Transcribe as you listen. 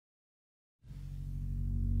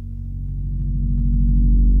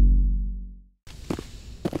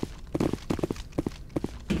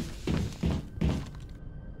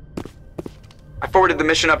forwarded the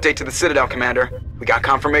mission update to the Citadel, Commander. We got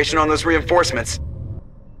confirmation on those reinforcements.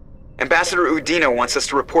 Ambassador Udina wants us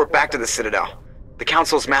to report back to the Citadel. The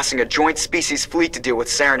Council's massing a joint species fleet to deal with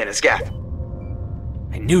Saren and his Geth.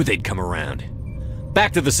 I knew they'd come around.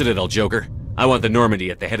 Back to the Citadel, Joker. I want the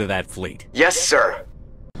Normandy at the head of that fleet. Yes, sir.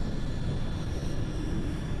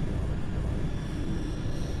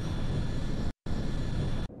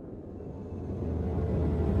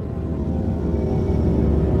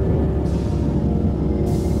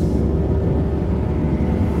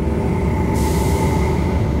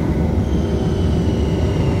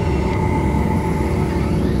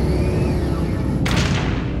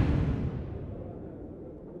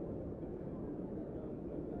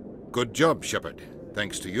 Good job, Shepard.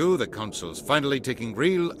 Thanks to you, the Council's finally taking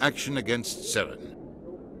real action against Saren.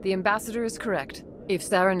 The Ambassador is correct. If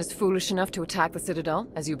Saren is foolish enough to attack the Citadel,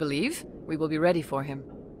 as you believe, we will be ready for him.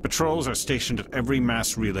 Patrols are stationed at every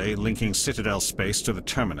mass relay linking Citadel space to the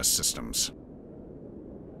Terminus systems.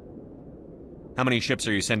 How many ships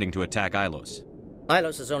are you sending to attack Illos?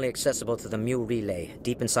 Illos is only accessible to the Mu relay,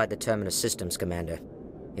 deep inside the Terminus systems, Commander.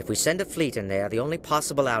 If we send a fleet in there, the only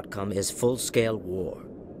possible outcome is full-scale war.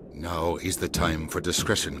 Now is the time for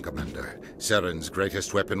discretion, Commander. Saren's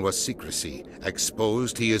greatest weapon was secrecy.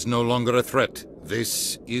 Exposed, he is no longer a threat.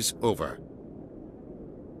 This is over.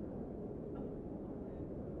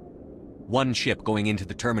 One ship going into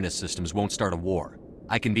the Terminus systems won't start a war.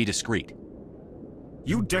 I can be discreet.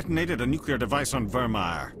 You detonated a nuclear device on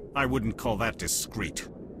Vermeer. I wouldn't call that discreet.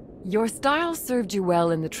 Your style served you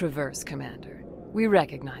well in the Traverse, Commander. We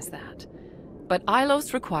recognize that. But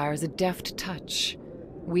Illos requires a deft touch.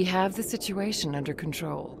 We have the situation under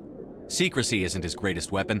control. Secrecy isn't his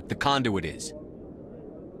greatest weapon. The Conduit is.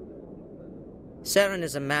 Saren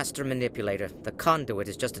is a master manipulator. The Conduit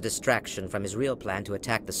is just a distraction from his real plan to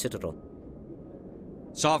attack the Citadel.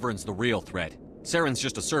 Sovereign's the real threat. Saren's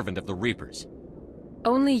just a servant of the Reapers.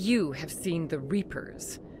 Only you have seen the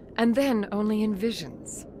Reapers, and then only in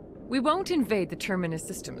visions. We won't invade the Terminus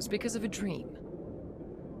systems because of a dream.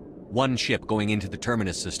 One ship going into the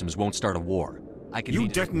Terminus systems won't start a war. You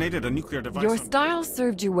detonated a nuclear device. Your style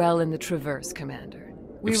served you well in the Traverse, Commander.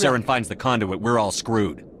 If Saren finds the Conduit, we're all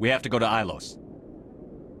screwed. We have to go to Illos.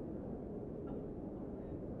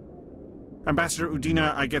 Ambassador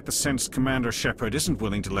Udina, I get the sense Commander Shepard isn't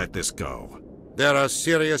willing to let this go. There are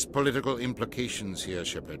serious political implications here,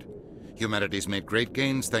 Shepard. Humanity's made great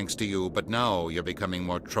gains thanks to you, but now you're becoming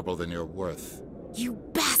more trouble than you're worth. You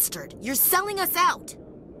bastard! You're selling us out!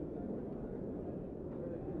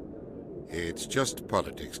 It's just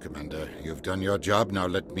politics, Commander. You've done your job, now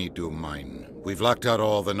let me do mine. We've locked out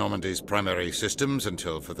all the Normandy's primary systems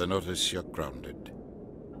until further notice you're grounded.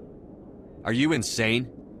 Are you insane?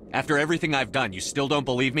 After everything I've done, you still don't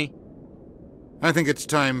believe me? I think it's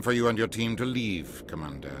time for you and your team to leave,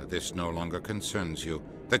 Commander. This no longer concerns you.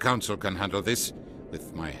 The Council can handle this,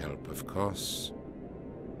 with my help, of course.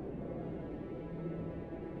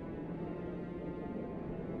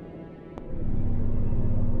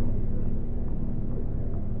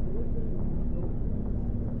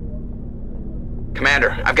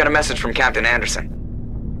 Commander, I've got a message from Captain Anderson.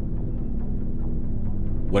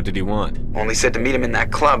 What did he want? Only said to meet him in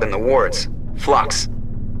that club in the wards. Flux.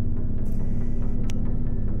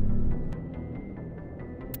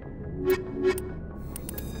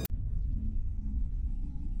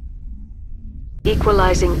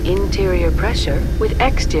 Equalizing interior pressure with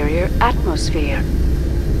exterior atmosphere.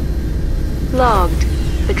 Logged.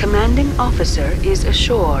 The commanding officer is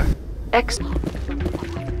ashore.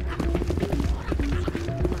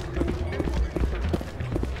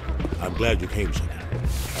 I'm glad you came, Shepard.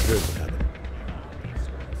 I heard what happened.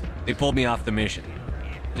 They pulled me off the mission.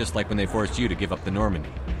 Just like when they forced you to give up the Normandy.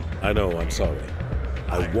 I know, I'm sorry.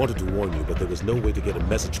 I wanted to warn you, but there was no way to get a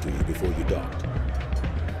message to you before you docked.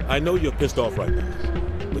 I know you're pissed off right now,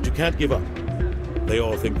 but you can't give up. They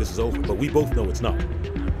all think this is over, but we both know it's not.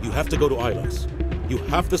 You have to go to Illos. You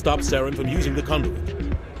have to stop Saren from using the Conduit.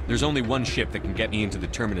 There's only one ship that can get me into the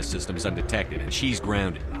Terminus systems undetected, and she's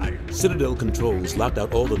grounded. Citadel controls locked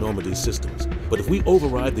out all the Normandy's systems, but if we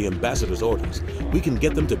override the Ambassador's orders, we can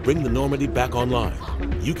get them to bring the Normandy back online.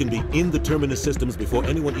 You can be in the Terminus systems before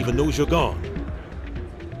anyone even knows you're gone.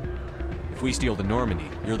 If we steal the Normandy,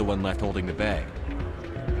 you're the one left holding the bag.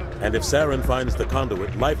 And if Saren finds the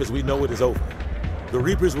Conduit, life as we know it is over. The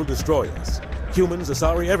Reapers will destroy us. Humans,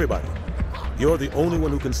 Asari, everybody. You're the only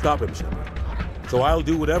one who can stop him, Shepard. So I'll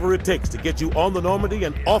do whatever it takes to get you on the Normandy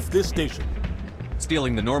and off this station.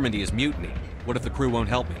 Stealing the Normandy is mutiny. What if the crew won't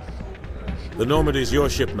help me? The Normandy's your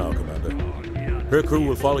ship now, Commander. Her crew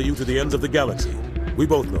will follow you to the ends of the galaxy. We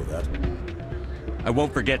both know that. I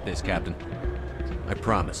won't forget this, Captain. I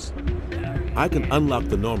promise. I can unlock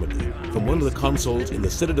the Normandy from one of the consoles in the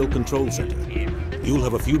Citadel Control Center. You'll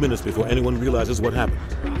have a few minutes before anyone realizes what happened.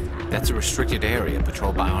 That's a restricted area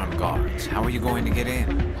patrolled by armed guards. How are you going to get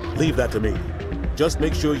in? Leave that to me. Just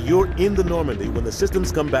make sure you're in the Normandy when the systems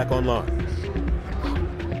come back online.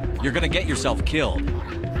 You're gonna get yourself killed.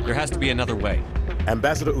 There has to be another way.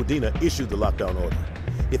 Ambassador Udina issued the lockdown order.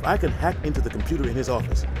 If I can hack into the computer in his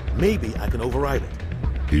office, maybe I can override it.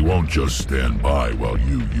 He won't just stand by while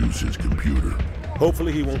you use his computer.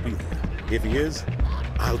 Hopefully he won't be there. If he is,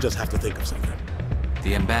 I'll just have to think of something.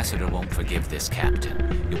 The Ambassador won't forgive this,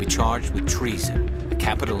 Captain. You'll be charged with treason, a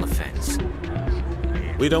capital offense.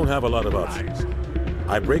 We don't have a lot of options.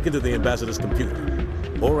 I break into the Ambassador's computer,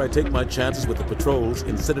 or I take my chances with the patrols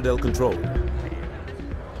in Citadel Control.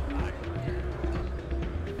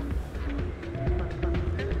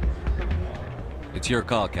 It's your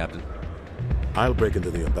call, Captain. I'll break into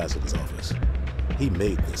the Ambassador's office. He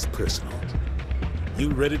made this personal. You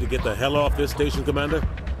ready to get the hell off this station, Commander?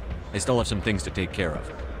 I still have some things to take care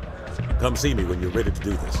of. Come see me when you're ready to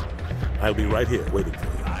do this. I'll be right here waiting for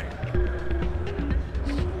you.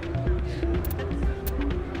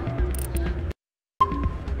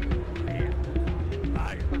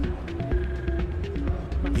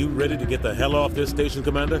 You ready to get the hell off this station,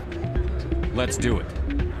 Commander? Let's do it.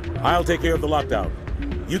 I'll take care of the lockdown.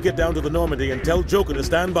 You get down to the Normandy and tell Joker to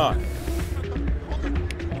stand by.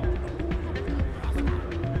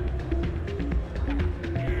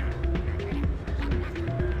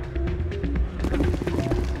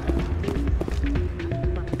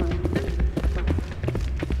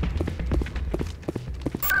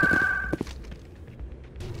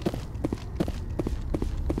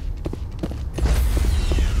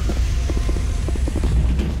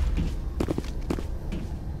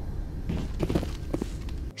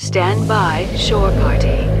 Stand by, shore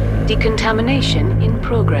party. Decontamination in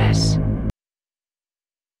progress.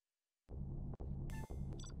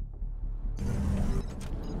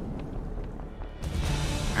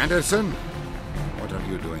 Anderson? What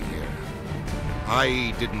are you doing here?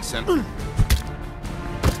 I didn't send...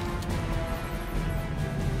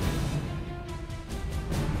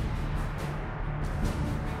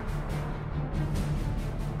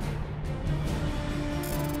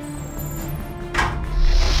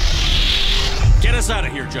 Get us out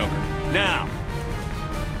of here, Joker. Now!